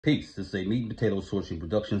Peace. This is a meat and potato sourcing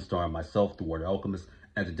production starring myself, the Word Alchemist,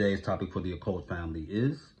 and today's topic for the occult family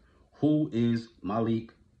is, who is Melek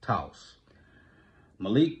Taus?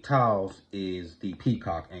 Melek Taus is the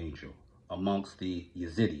peacock angel amongst the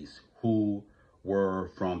Yazidis who were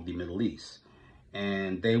from the Middle East.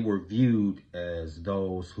 And they were viewed as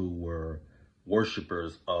those who were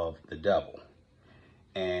worshipers of the devil.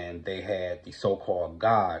 And they had the so-called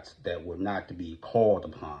gods that were not to be called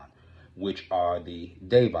upon, which are the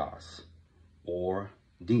devas, or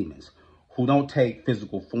demons, who don't take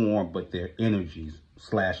physical form, but they're energies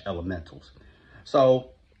 / elementals. So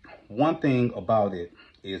one thing about it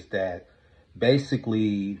is that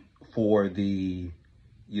basically for the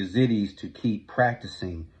Yazidis to keep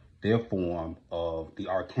practicing their form of the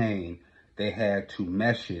arcane, they had to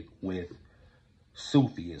mesh it with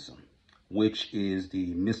Sufism, which is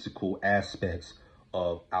the mystical aspects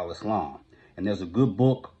of Al-Islam. And there's a good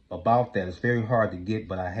book about that. It's very hard to get,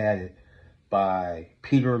 but I had it by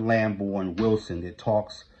Peter Lamborn Wilson that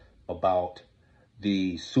talks about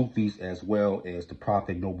the Sufis as well as the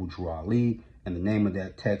Prophet Noble Drew Ali. And the name of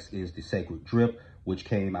that text is The Sacred Drip, which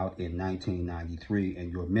came out in 1993.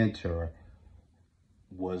 And your mentor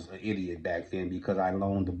was an idiot back then because I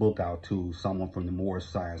loaned the book out to someone from the Moorish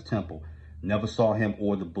Science Temple. Never saw him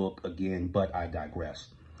or the book again, but I digress.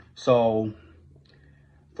 So,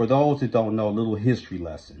 for those that don't know, a little history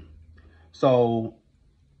lesson. So,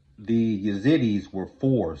 the Yazidis were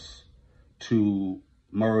forced to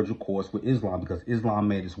merge, of course, with Islam because Islam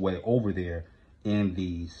made its way over there in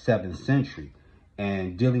the 7th century.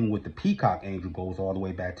 And dealing with the peacock angel goes all the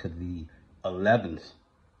way back to the 11th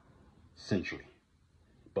century.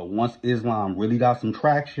 But once Islam really got some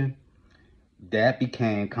traction, that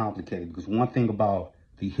became complicated because one thing about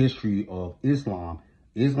the history of Islam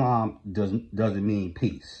doesn't mean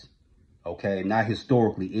peace. Okay, not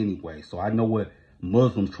historically anyway. So I know what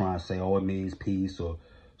Muslims try to say, oh, it means peace or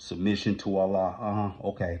submission to Allah.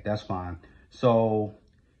 Okay, that's fine. So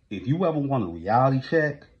if you ever want a reality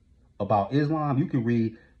check about Islam, you can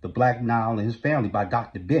read The Black Nile and His Family by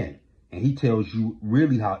Dr. Ben. And he tells you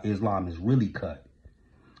really how Islam is really cut.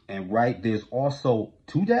 And right, there's also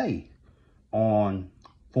today on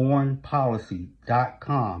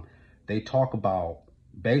foreignpolicy.com, they talk about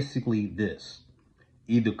basically this: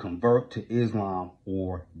 either convert to Islam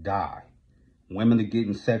or die. Women are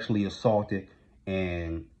getting sexually assaulted,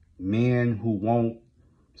 and men who won't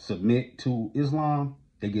submit to Islam,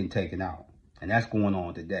 they're getting taken out. And that's going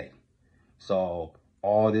on today. So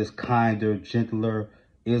all this kinder, gentler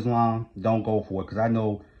Islam, don't go for it. Because I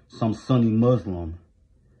know some Sunni Muslim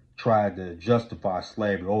tried to justify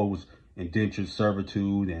slavery. Oh, it was indentured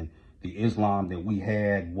servitude, and the Islam that we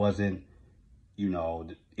had wasn't,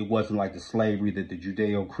 it wasn't like the slavery that the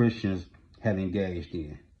Judeo-Christians had engaged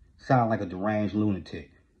in. Sound like a deranged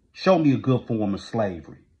lunatic. Show me a good form of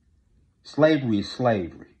slavery. Slavery is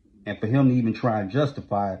slavery. And for him to even try and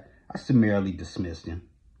justify it, I summarily dismissed him.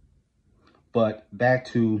 But back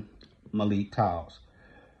to Melek Taus.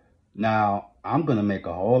 Now, I'm going to make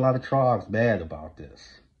a whole lot of tribes mad about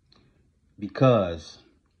this, because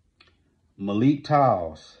Melek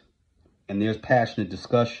Taus, and there's passionate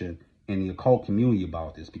discussion in the occult community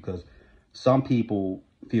about this, because some people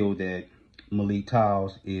feel that Melek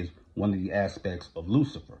Taus is one of the aspects of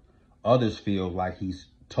Lucifer. Others feel like he's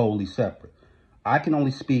totally separate. I can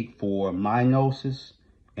only speak for my gnosis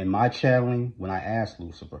and my channeling when I asked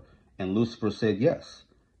Lucifer. And Lucifer said, yes,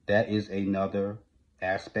 that is another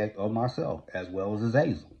aspect of myself, as well as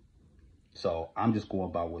Azazel. So I'm just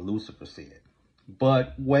going by what Lucifer said.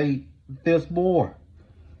 But wait, there's more.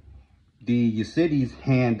 The Yazidis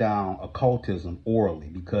hand down occultism orally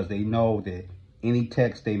because they know that any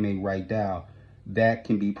text they may write down, that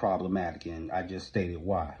can be problematic. And I just stated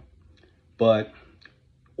why. But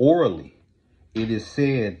orally, it is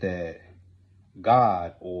said that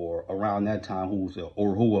God, or around that time,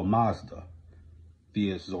 Uhura Mazda,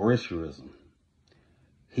 via Zoroastrianism,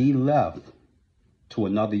 he left to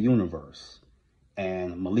another universe.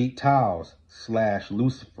 And Melek Taus /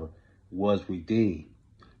 Lucifer was redeemed.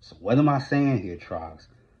 So what am I saying here, tribes?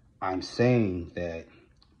 I'm saying that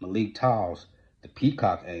Melek Taus, the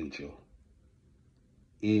peacock angel,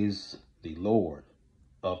 is the Lord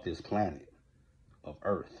of this planet, of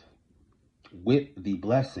Earth, with the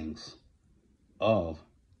blessings of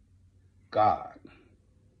God.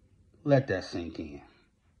 Let that sink in.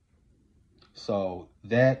 So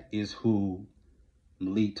that is who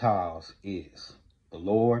Melek Taus is. The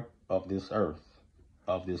Lord of this earth,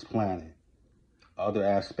 of this planet. Other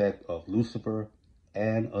aspect of Lucifer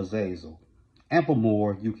and Azazel. And for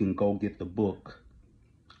more, you can go get the book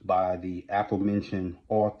by the aforementioned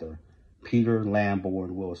author, Peter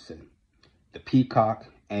Lamborn Wilson, The Peacock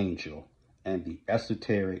Angel, and The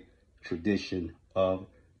Esoteric Tradition of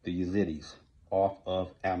the Yazidis, off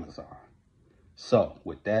of Amazon. So,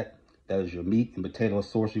 with that, that is your meat and potato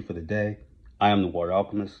sorcery for the day. I am the Water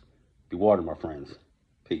Alchemist. Be water, my friends.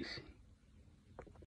 Peace.